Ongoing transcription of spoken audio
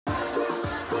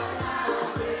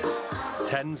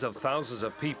Tens of thousands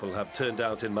of people have turned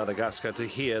out in Madagascar to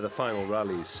hear the final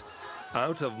rallies.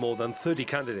 Out of more than 30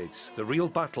 candidates, the real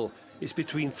battle is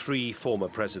between 3 former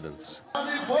presidents.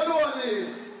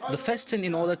 The first thing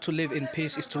in order to live in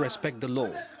peace is to respect the law,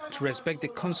 to respect the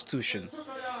constitution.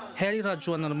 Heri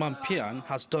Rajaonarimampian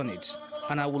has done it,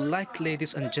 and I would like,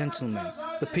 ladies and gentlemen,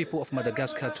 the people of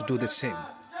Madagascar to do the same.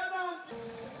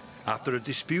 After a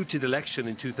disputed election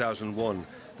in 2001,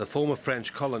 the former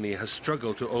French colony has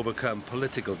struggled to overcome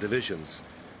political divisions.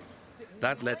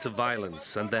 That led to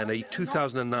violence and then a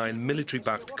 2009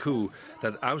 military-backed coup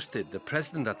that ousted the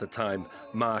president at the time,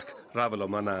 Marc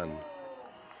Ravalomanana.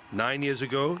 9 years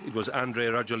ago, it was Andry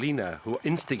Rajoelina who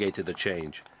instigated the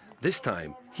change. This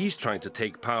time, he's trying to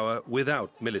take power without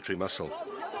military muscle.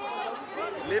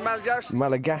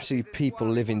 Malagasy people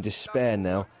live in despair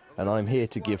now, and I'm here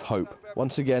to give hope,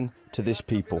 once again, to this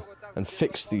people and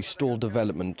fix the stalled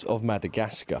development of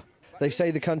Madagascar. They say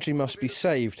the country must be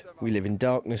saved. We live in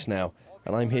darkness now,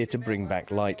 and I'm here to bring back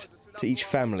light to each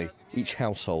family, each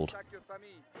household.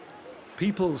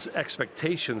 People's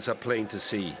expectations are plain to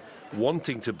see,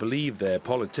 wanting to believe their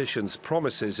politicians'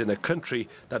 promises in a country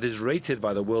that is rated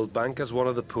by the World Bank as one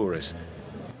of the poorest.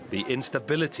 The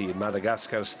instability in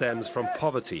Madagascar stems from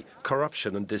poverty,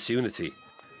 corruption and disunity.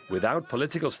 Without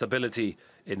political stability,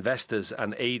 investors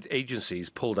and aid agencies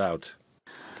pulled out.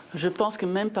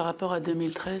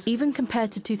 Even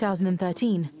compared to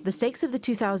 2013, the stakes of the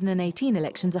 2018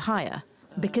 elections are higher,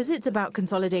 because it's about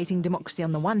consolidating democracy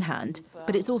on the one hand,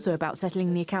 but it's also about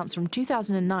settling the accounts from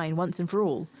 2009 once and for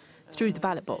all, through the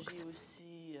ballot box.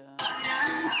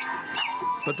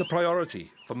 But the priority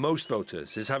for most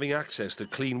voters is having access to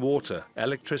clean water,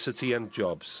 electricity and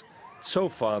jobs. So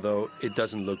far, though, it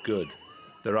doesn't look good.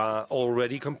 There are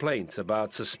already complaints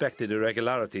about suspected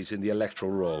irregularities in the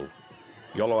electoral roll.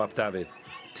 Iolo Dafydd,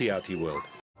 TRT World.